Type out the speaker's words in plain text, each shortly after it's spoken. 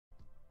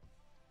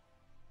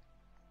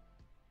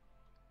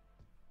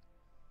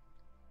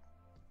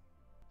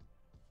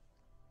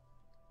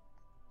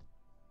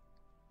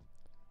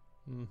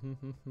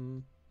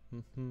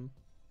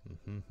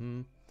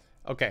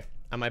Okay,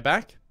 am I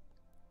back?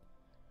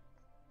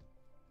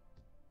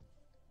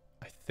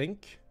 I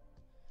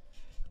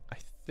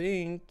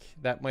think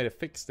that might have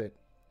fixed it.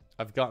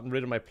 I've gotten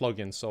rid of my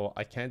plugin, so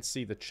I can't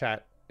see the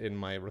chat in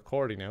my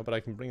recording now, but I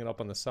can bring it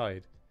up on the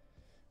side.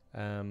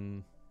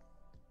 How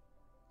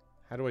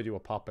do I do a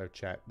pop-out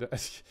chat?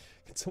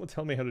 Can someone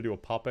tell me how to do a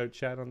pop-out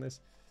chat on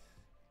this?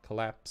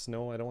 Collapse?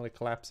 No, I don't want to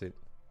collapse it.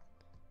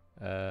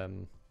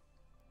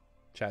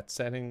 Chat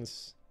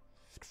settings.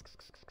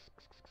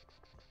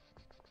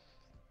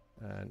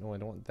 No, I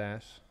don't want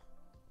that.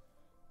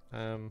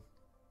 Does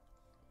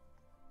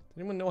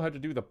anyone know how to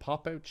do the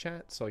pop-out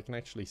chat so I can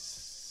actually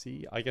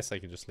see? I guess I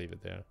can just leave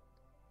it there.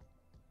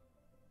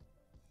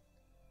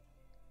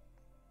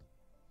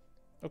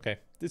 Okay,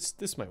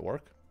 this might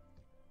work.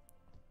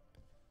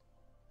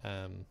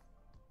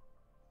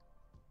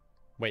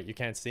 Wait, you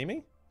can't see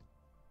me?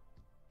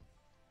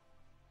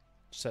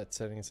 Set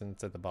settings and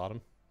it's at the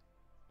bottom.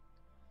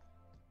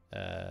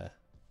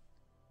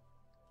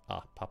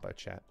 Pop-out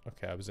chat.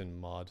 Okay, I was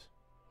in mod.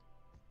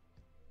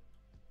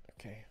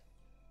 Okay.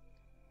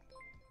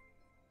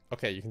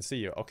 Okay, you can see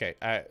you. Okay,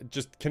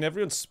 just can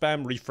everyone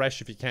spam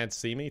refresh if you can't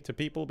see me to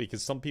people?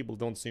 Because some people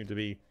don't seem to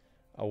be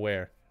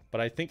aware.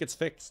 But I think it's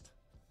fixed.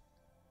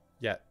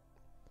 Yeah.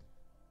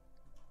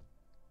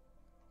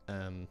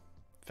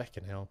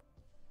 Feckin' hell.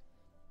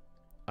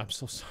 I'm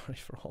so sorry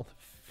for all the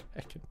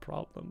feckin'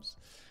 problems.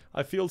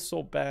 I feel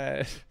so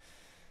bad.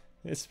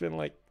 It's been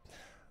like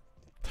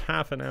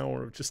half an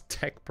hour of just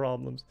tech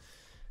problems.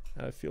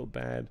 I feel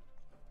bad.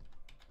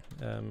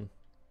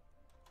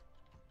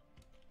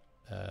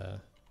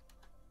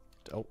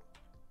 Oh.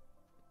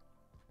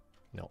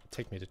 No,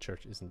 Take Me to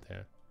Church isn't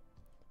there.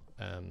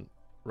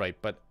 Right,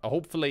 but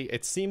hopefully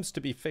it seems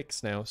to be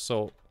fixed now,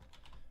 so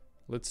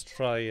let's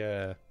try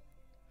and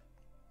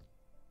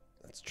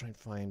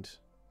find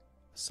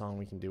a song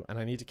we can do. And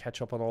I need to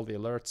catch up on all the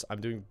alerts.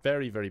 I'm doing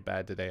very, very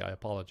bad today. I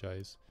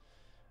apologize.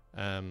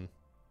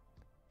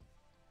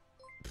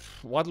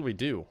 What'll we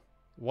do?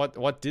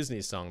 What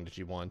Disney song did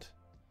you want?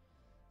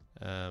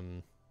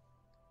 I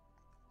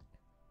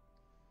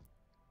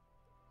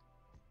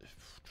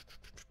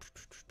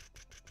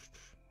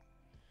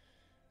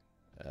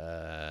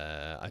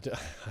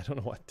don't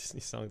know what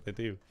Disney song they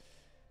do.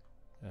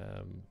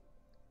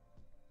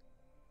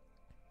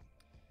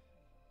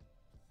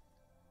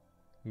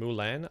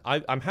 Mulan?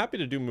 I'm happy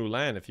to do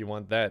Mulan if you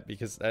want that,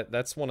 because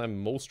that's one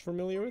I'm most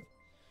familiar with.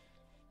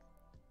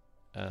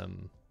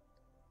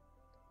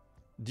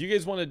 Do you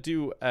guys want to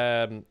do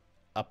a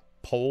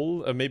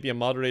poll? Or maybe a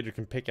moderator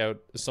can pick out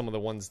some of the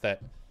ones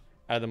that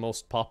are the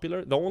most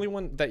popular. The only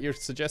one that you're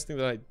suggesting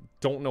that I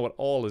don't know at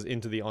all is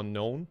Into the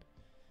Unknown.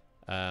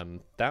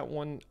 That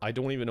one, I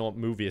don't even know what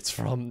movie it's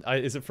from.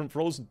 Is it from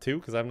Frozen 2?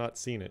 Because I've not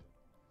seen it.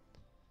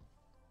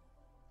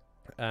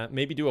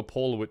 Maybe do a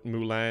poll with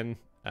Mulan.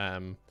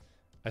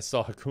 I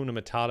saw Hakuna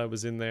Matata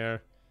was in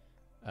there.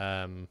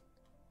 I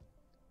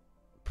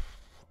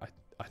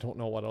don't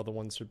know what other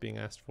ones are being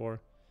asked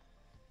for.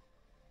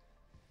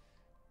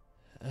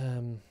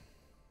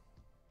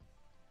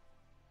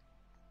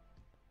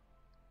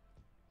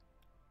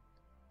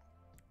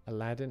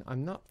 Aladdin.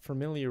 I'm not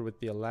familiar with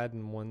the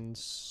Aladdin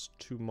ones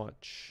too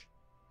much.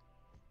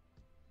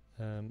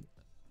 I'm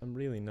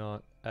really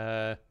not.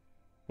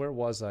 Where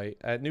was I?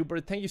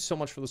 Newbird, thank you so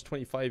much for those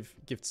 25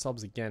 gift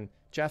subs again.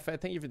 Jaffa,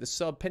 thank you for the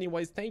sub.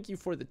 Pennywise, thank you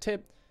for the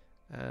tip.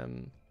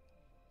 Dead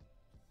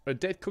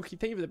Cookie,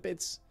 thank you for the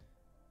bits.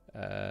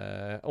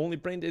 Only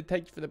Brain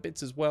thank you for the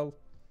bits as well.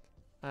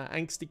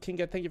 Angsty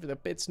Kinga, thank you for the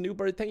bits.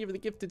 Newbird, thank you for the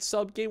gifted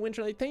sub. Game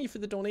Winterlight, thank you for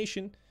the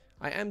donation.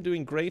 I am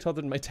doing great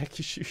other than my tech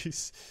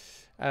issues.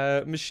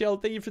 Michelle,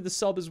 thank you for the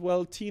sub as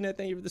well. Tina,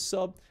 thank you for the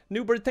sub.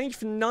 Newbird, thank you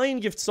for 9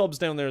 gift subs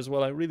down there as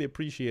well. I really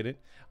appreciate it.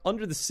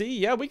 Under the Sea,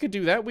 yeah, we could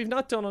do that. We've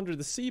not done Under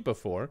the Sea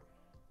before.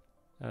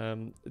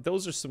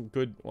 Those are some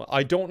good... Well,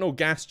 I don't know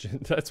Gaston.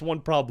 That's one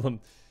problem.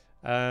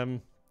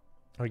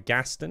 Or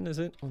Gaston, is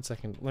it? One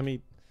second. Let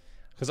me...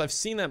 Because I've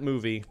seen that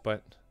movie,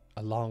 but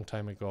a long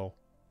time ago.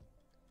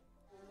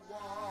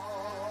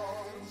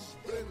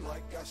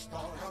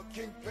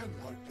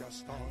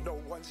 No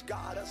one's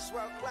got a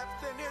swell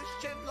cleft in his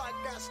chin like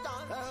Gaston.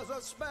 As a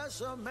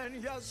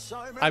specimen, yes,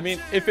 I mean,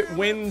 if it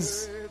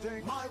wins,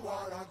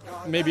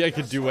 maybe I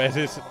could duet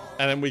it,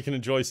 and then we can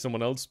enjoy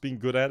someone else being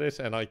good at it,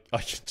 and I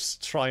can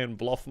just try and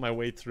bluff my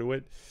way through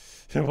it.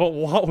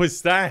 What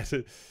was that?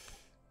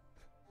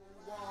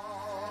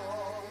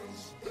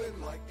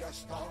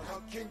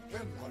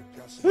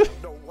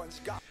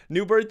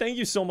 Newbird, thank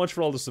you so much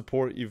for all the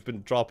support you've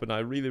been dropping. I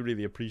really,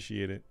 really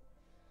appreciate it.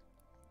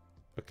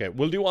 Okay,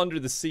 we'll do Under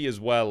the Sea as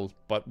well,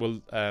 but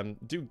we'll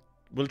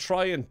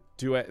try and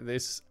duet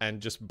this and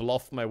just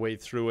bluff my way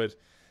through it,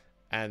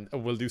 and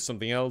we'll do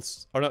something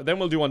else. Or no, then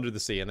we'll do Under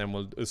the Sea, and then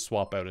we'll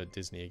swap out at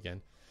Disney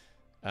again.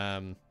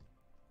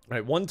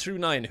 Right, 1 through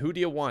 9. Who do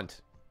you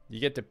want?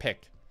 You get to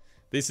pick.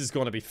 This is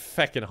going to be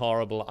feckin'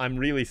 horrible. I'm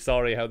really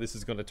sorry how this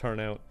is going to turn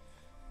out.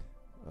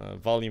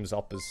 Volume's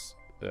up is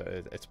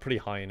it's pretty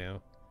high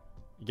now.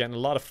 You're getting a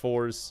lot of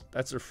 4s.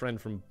 That's her friend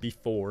from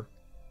before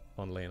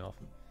on laying off.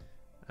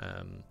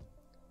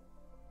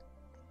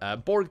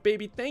 Borg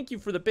Baby, thank you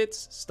for the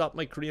bits. Stop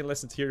my Korean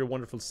lesson to hear your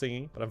wonderful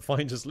singing, but I'm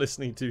fine just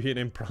listening to you, an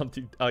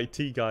impromptu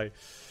IT guy.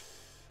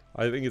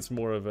 I think it's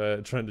more of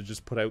trying to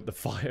just put out the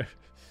fire.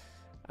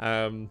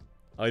 I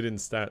didn't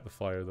start the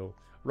fire though.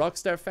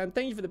 Rockstar fan,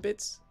 thank you for the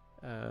bits.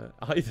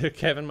 Hi there,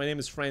 Kevin. My name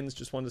is Friends.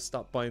 Just wanted to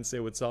stop by and say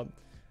what's up.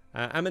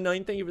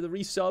 Amma9, thank you for the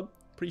resub.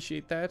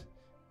 Appreciate that.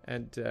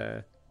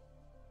 And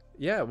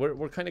yeah,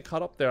 we're kind of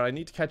caught up there. I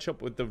need to catch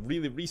up with the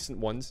really recent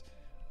ones,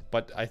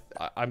 but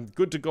I'm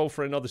good to go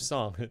for another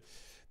song.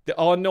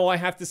 Oh no, I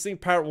have to sing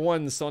part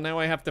 1, so now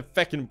I have to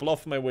feckin'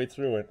 bluff my way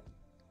through it.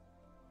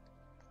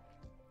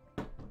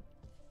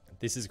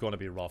 This is gonna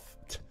be rough.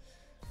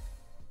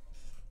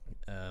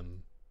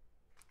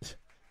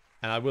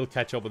 And I will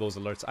catch up with those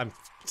alerts. I'm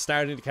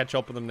starting to catch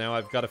up with them now.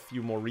 I've got a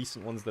few more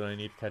recent ones that I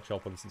need to catch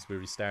up on since we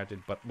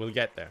restarted, but we'll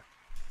get there.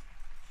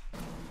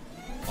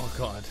 Oh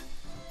god.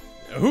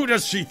 Who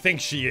does she think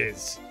she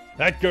is?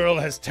 That girl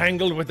has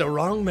tangled with the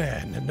wrong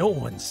man, and no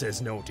one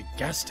says no to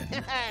Gaston.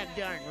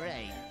 Darn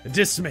right.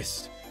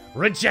 Dismissed.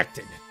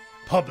 Rejected.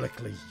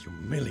 Publicly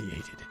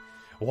humiliated.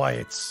 Why,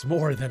 it's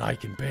more than I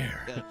can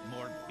bear.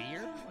 More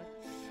beer?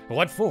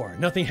 What for?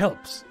 Nothing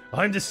helps.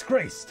 I'm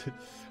disgraced.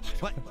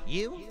 What,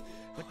 you?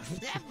 But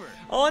never.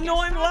 Oh no,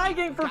 I'm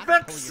lagging for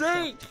fuck's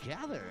sake!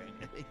 Together.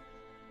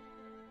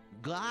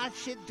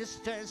 Gosh, it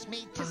disturbs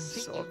me to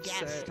see so you,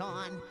 upset.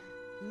 Gaston,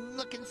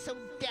 looking so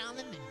down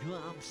in the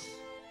dumps.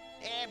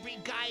 Every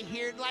guy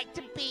here'd like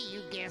to be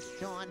you,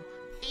 Gaston,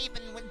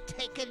 even when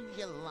taking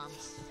your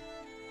lumps.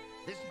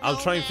 There's I'll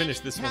no try and man finish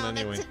in this one town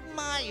anyway. that's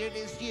admired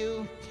as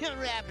you.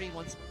 You're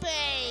everyone's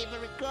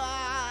favorite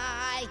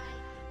guy.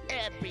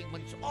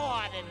 Everyone's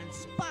awed and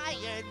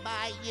inspired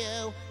by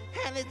you,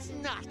 and it's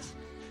not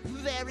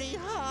very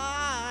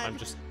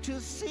hard to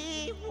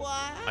see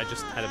why. I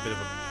just had a bit of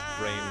a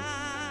brain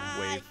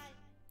wave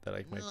that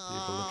I might be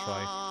able to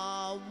try.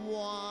 No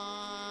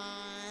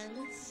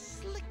one's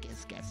slick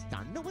as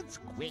Gaston. No one's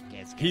quick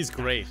as Gaston. He's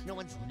great. No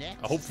one's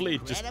next. Hopefully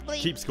it just Incredibly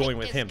keeps going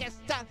with thick him. as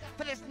Gaston,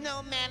 but there's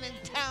no man in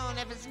town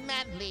of his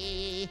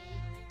manly.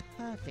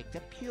 Perfect,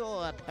 a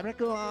pure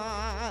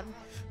paragon.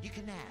 You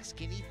can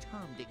ask any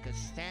Tom, Dick, or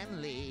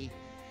Stanley,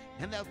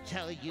 and they'll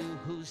tell you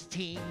whose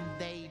team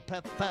they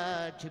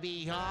prefer to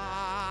be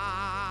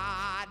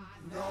on.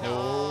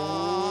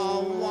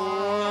 No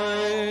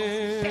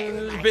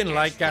one's been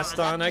like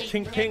Gaston, a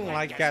king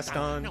like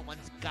Gaston. No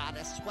one's got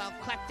a swell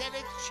cleft in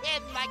his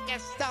chin like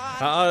Gaston.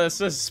 Ah,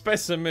 that's a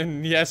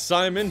specimen. Yes,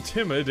 I'm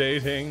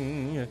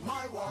intimidating.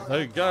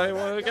 The guy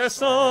was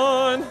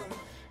Gaston.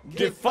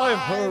 Give 5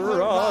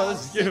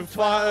 hurrahs, give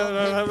 5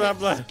 blah blah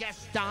blah.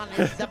 Gaston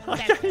is the I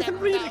best can't even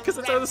of read it the because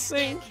it's out of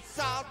sync.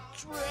 salt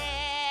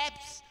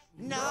trips.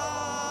 No one.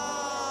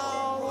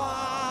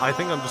 I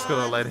think I'm just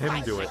gonna let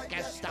him do it.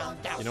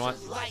 You know what?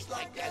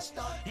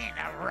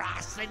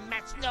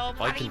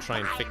 I can try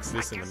and fix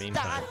this in the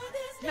meantime.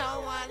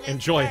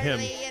 Enjoy him.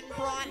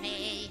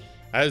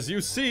 As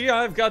you see,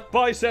 I've got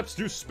biceps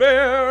to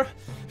spare.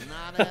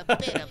 Not a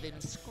bit of him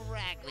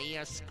scraggly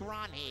or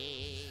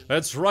scrawny.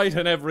 That's right,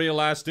 and every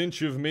last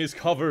inch of me is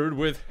covered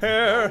with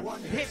hair.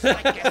 It's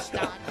like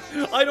Gaston.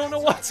 I don't know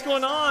what's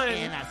going on.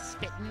 In a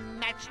spitting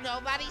match,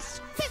 nobody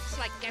spits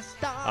like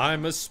Gaston.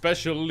 I'm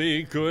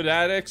especially good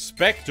at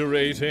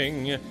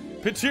expectorating.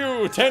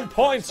 Pitu, 10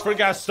 points for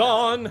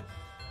Gaston.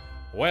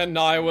 When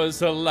I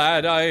was a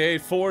lad, I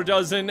ate 4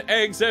 dozen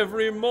eggs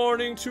every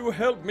morning to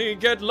help me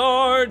get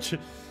large.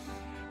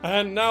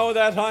 And now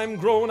that I'm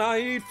grown, I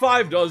eat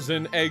 5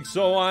 dozen eggs,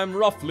 so I'm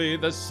roughly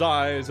the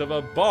size of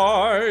a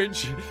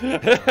barge.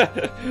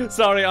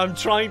 Sorry, I'm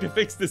trying to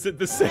fix this at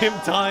the same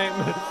time.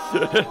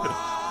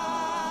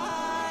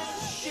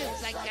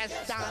 Shoots like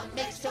Gaston,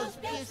 makes those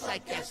views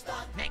like Gaston,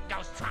 then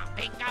goes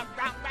tromping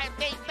around where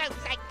they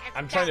moves like Gaston.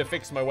 I'm trying to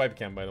fix my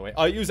webcam, by the way.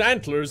 I use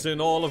antlers in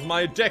all of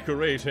my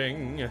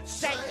decorating.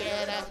 Say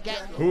it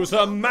again. Who's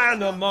a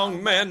man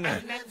among men?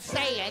 And then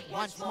say it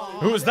once more.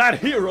 Who's that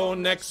hero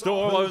next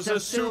door? Was a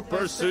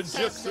super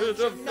suggestive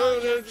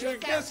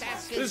guest.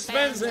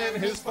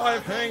 Dispensing his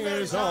 5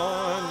 hangers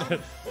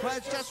on.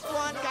 Was just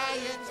one guy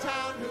in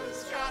town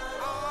who's got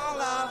all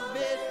of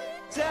it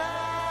done.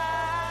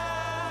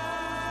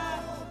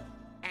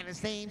 And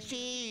his name's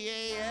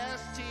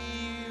G-A-S-T.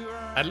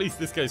 At least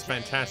this guy's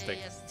fantastic.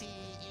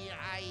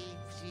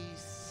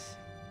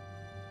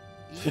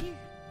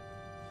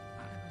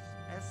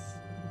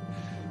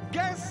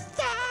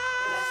 Gaston!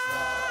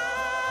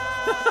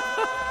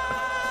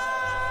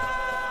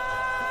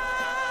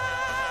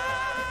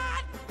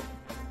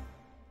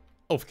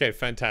 Okay,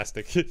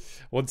 fantastic.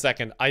 1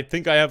 second. I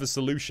think I have a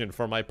solution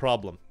for my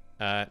problem.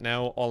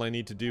 Now all I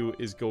need to do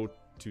is go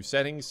to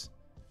settings,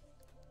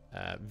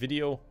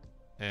 video,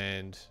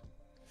 and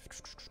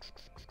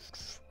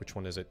which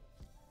one is it?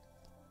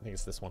 I think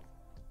it's this one.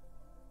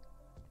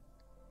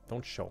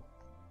 Don't show.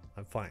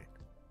 I'm fine.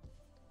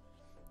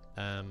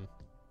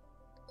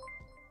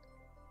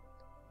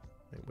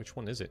 Wait, which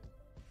one is it?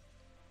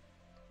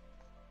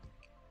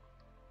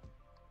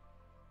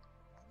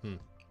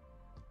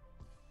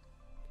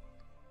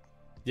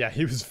 Yeah,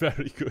 he was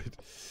very good.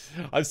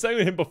 I've sang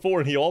with him before,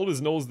 and he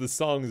always knows the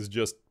songs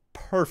just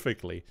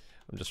perfectly.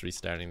 I'm just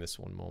restarting this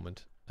one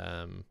moment.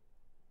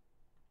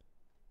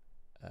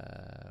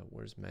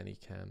 Where's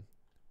Manicam?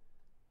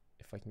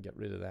 If I can get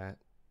rid of that,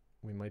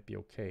 we might be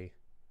okay.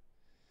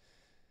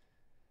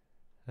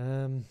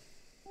 Oh,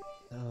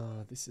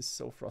 this is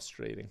so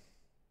frustrating.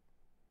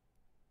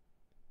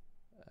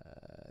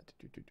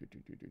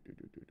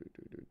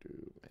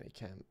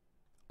 Manicam,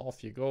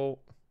 off you go.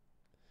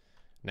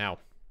 Now,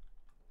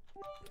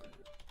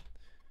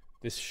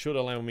 this should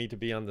allow me to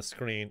be on the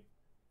screen.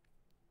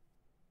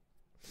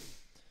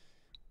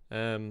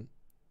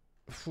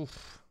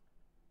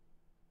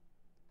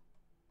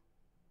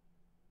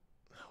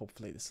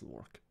 Hopefully this will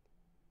work.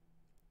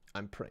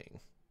 I'm praying.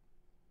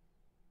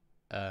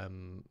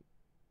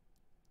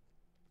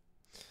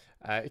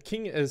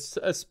 King is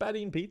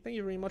Spatty and Pete. Thank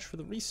you very much for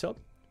the resub.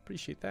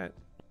 Appreciate that.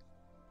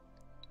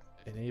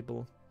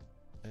 Enable.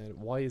 And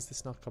why is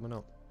this not coming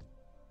up?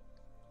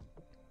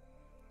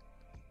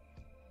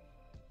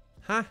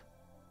 Huh?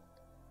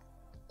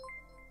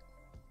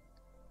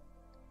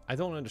 I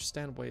don't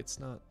understand why it's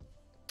not.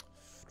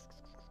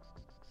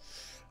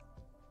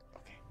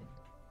 Okay.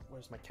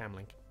 Where's my cam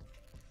link?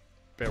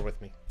 Bear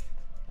with me.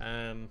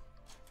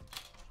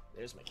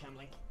 There's my cam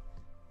link.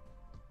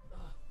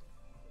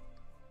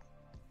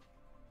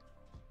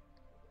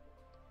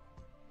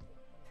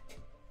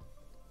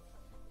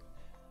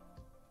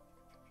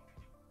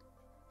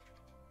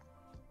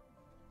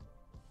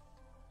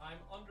 I'm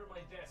under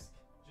my desk,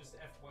 just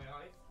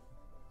FYI.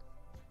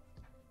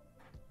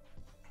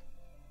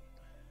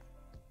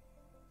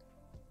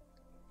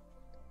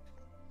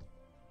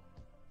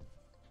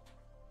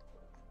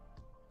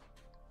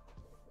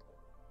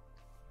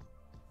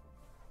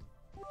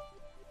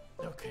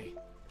 Okay.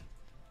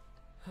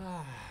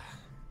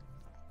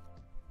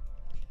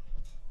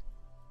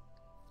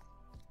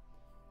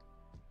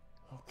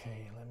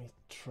 Okay, let me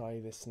try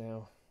this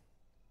now.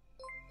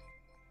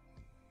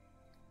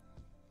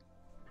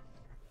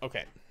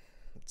 Okay,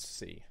 let's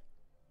see.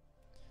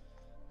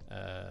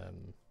 Got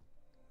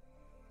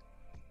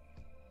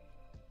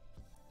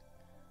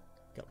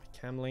my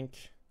cam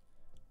link.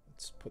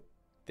 Let's put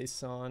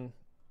this on.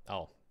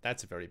 Oh,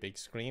 that's a very big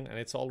screen, and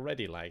it's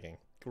already lagging.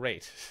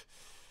 Great.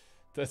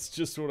 That's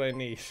just what I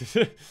need.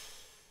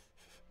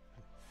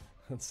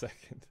 1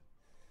 second.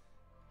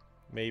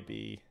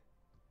 Maybe.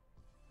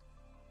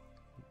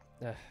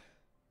 3.0,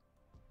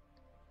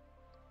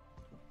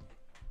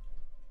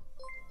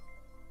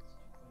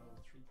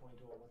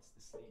 what's the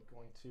state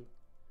going to?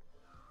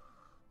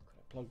 Could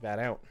I plug that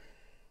out?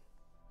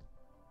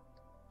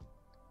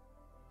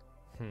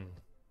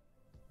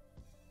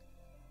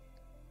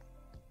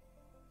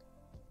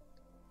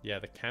 Yeah,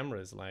 the camera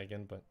is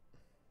lagging, but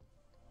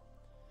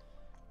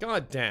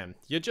god damn,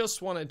 you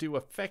just want to do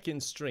a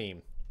feckin'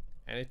 stream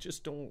and it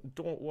just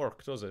don't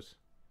work, does it?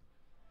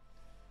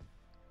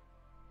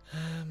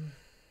 Let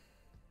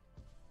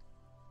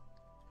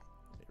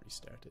me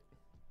restart it.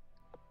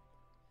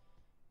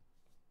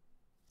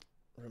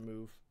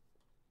 Remove.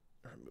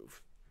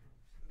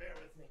 Bear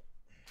with me.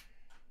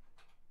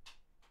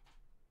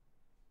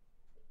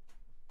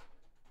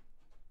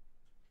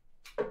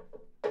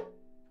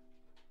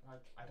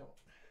 I don't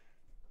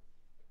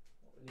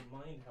really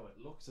mind how it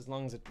looks as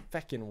long as it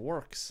feckin'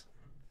 works.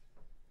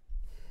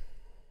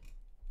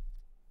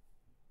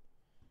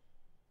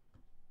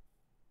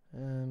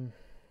 I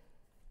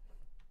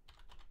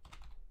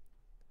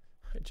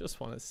just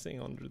want to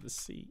sing Under the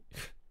Sea.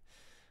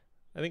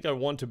 I think I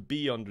want to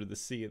be under the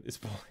sea at this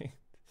point.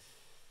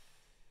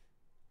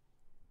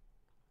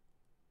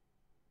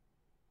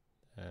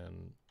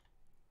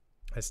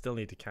 I still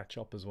need to catch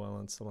up as well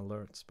on some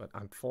alerts, but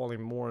I'm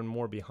falling more and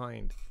more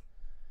behind.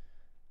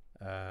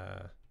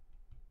 A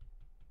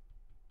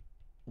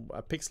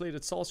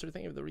Pixelated Saucer,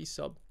 thank you for the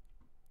resub.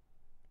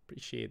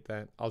 Appreciate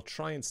that. I'll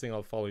try and sing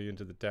I'll Follow You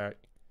Into the Dark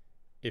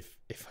if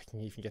I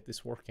can even get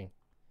this working.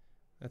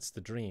 That's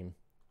the dream.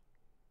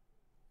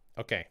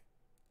 Okay.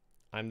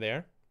 I'm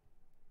there.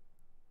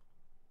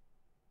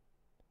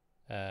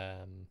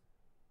 And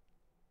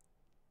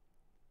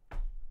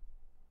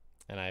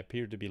I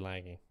appear to be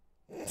lagging.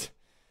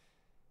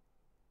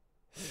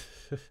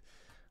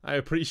 I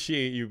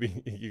appreciate you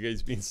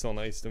guys being so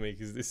nice to me,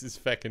 because this is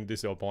feckin'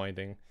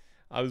 disappointing.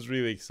 I was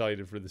really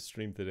excited for the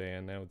stream today,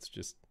 and now it's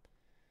just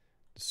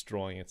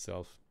destroying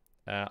itself.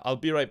 I'll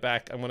be right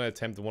back. I'm gonna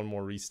attempt one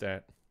more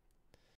restart.